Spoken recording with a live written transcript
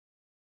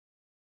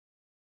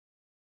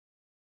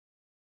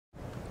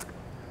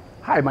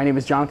Hi, my name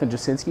is Jonathon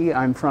Jasinski.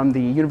 I'm from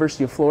the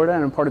University of Florida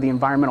and I'm part of the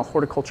Environmental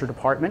Horticulture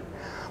Department.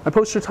 My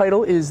poster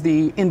title is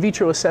the In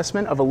Vitro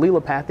Assessment of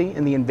Allelopathy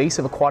in the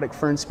Invasive Aquatic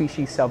Fern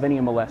species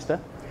Salvinia molesta.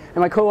 And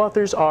my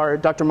co-authors are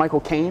Dr. Michael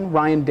Kane,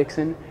 Ryan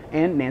Dickson,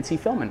 and Nancy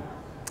Fillman.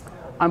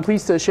 I'm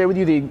pleased to share with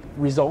you the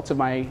results of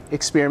my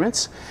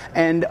experiments.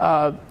 And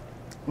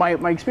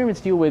my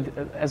experiments deal with,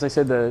 as I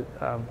said, the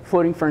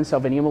floating fern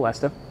Salvinia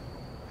molesta.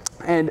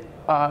 And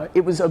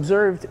it was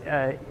observed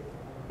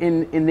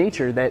in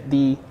nature that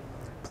the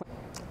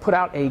put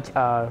out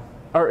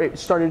or it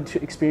started to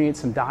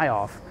experience some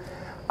die-off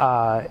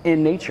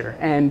in nature.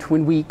 And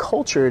when we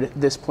cultured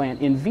this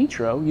plant in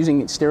vitro,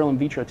 using sterile in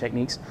vitro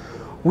techniques,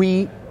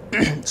 we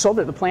saw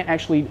that the plant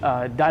actually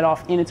died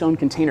off in its own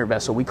container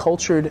vessel. We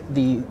cultured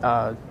the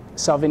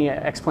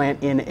Salviniaceae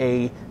plant in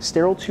a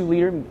sterile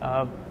 2-liter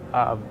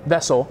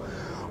vessel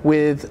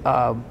with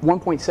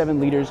 1.7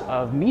 liters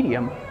of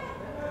medium.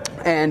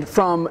 And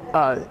from,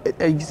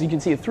 as you can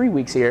see at 3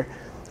 weeks here,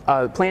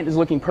 the plant is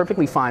looking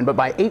perfectly fine, but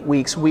by 8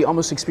 weeks, we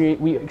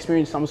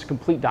experienced almost a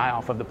complete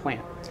die-off of the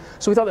plant.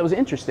 So we thought that was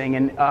interesting,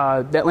 and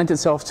that lent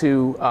itself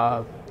to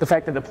the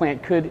fact that the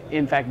plant could,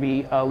 in fact,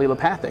 be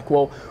allelopathic.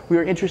 Well, we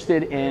were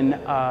interested in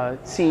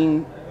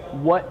seeing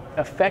what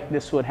effect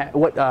this would have,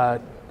 what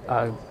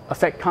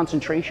effect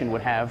concentration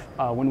would have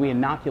when we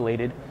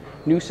inoculated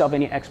new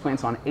Salviniaceae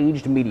plants on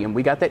aged medium.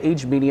 We got that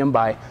aged medium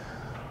by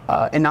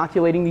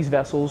inoculating these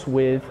vessels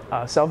with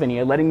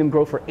Salvinia, letting them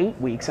grow for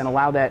 8 weeks and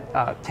allow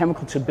that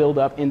chemical to build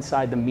up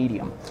inside the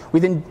medium.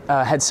 We then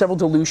had several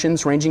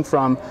dilutions ranging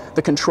from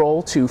the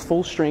control to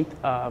full strength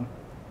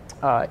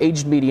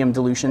aged medium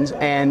dilutions,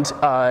 and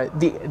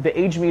the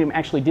aged medium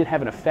actually did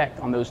have an effect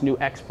on those new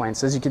X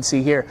plants. As you can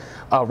see here,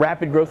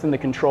 rapid growth in the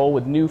control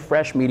with new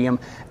fresh medium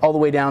all the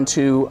way down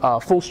to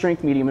full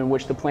strength medium in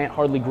which the plant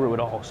hardly grew at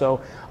all. So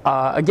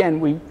again,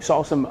 we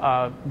saw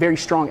some very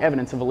strong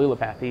evidence of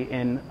allelopathy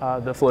in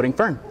the floating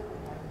fern.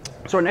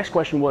 So our next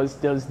question was,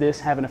 does this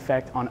have an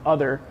effect on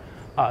other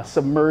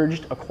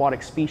submerged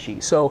aquatic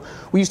species? So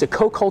we used a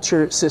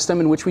co-culture system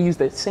in which we used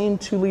the same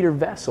 2-liter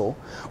vessel.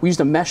 We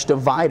used a mesh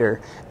divider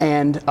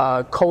and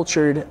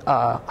cultured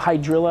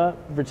Hydrilla,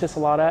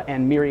 verticillata,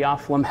 and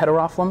Myriophyllym,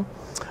 heterophyllum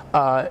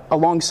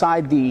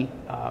alongside the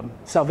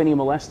Salvinia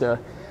molesta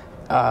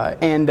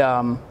and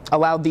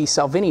allowed the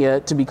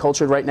Salvinia to be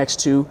cultured right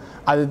next to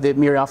either the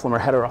Myriophyllym or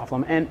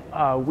heterophyllum.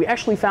 And we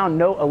actually found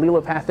no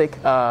allelopathic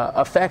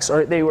effects,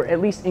 or they were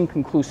at least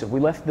inconclusive. We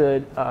left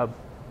the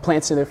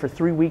plants in there for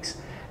 3 weeks,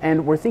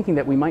 and we're thinking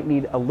that we might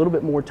need a little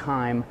bit more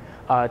time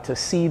to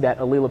see that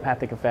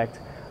allelopathic effect,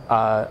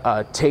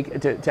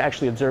 to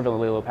actually observe an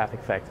allelopathic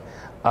effect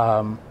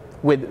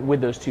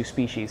with those two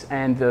species.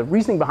 And the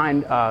reasoning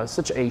behind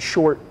such a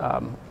short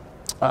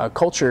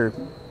culture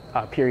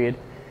period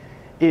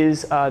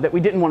is that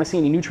we didn't want to see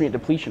any nutrient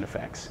depletion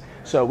effects.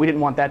 So we didn't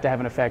want that to have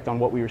an effect on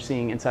what we were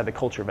seeing inside the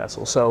culture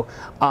vessel. So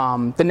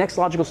the next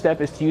logical step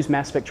is to use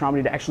mass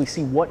spectrometry to actually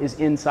see what is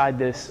inside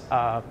this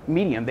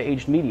medium, the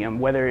aged medium,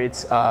 whether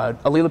it's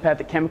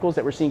allelopathic chemicals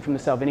that we're seeing from the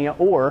Salvinia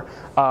or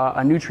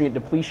a nutrient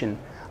depletion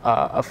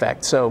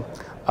effect. So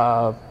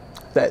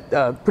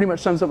that pretty much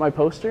sums up my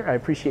poster. I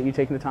appreciate you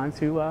taking the time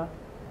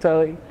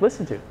to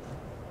listen to.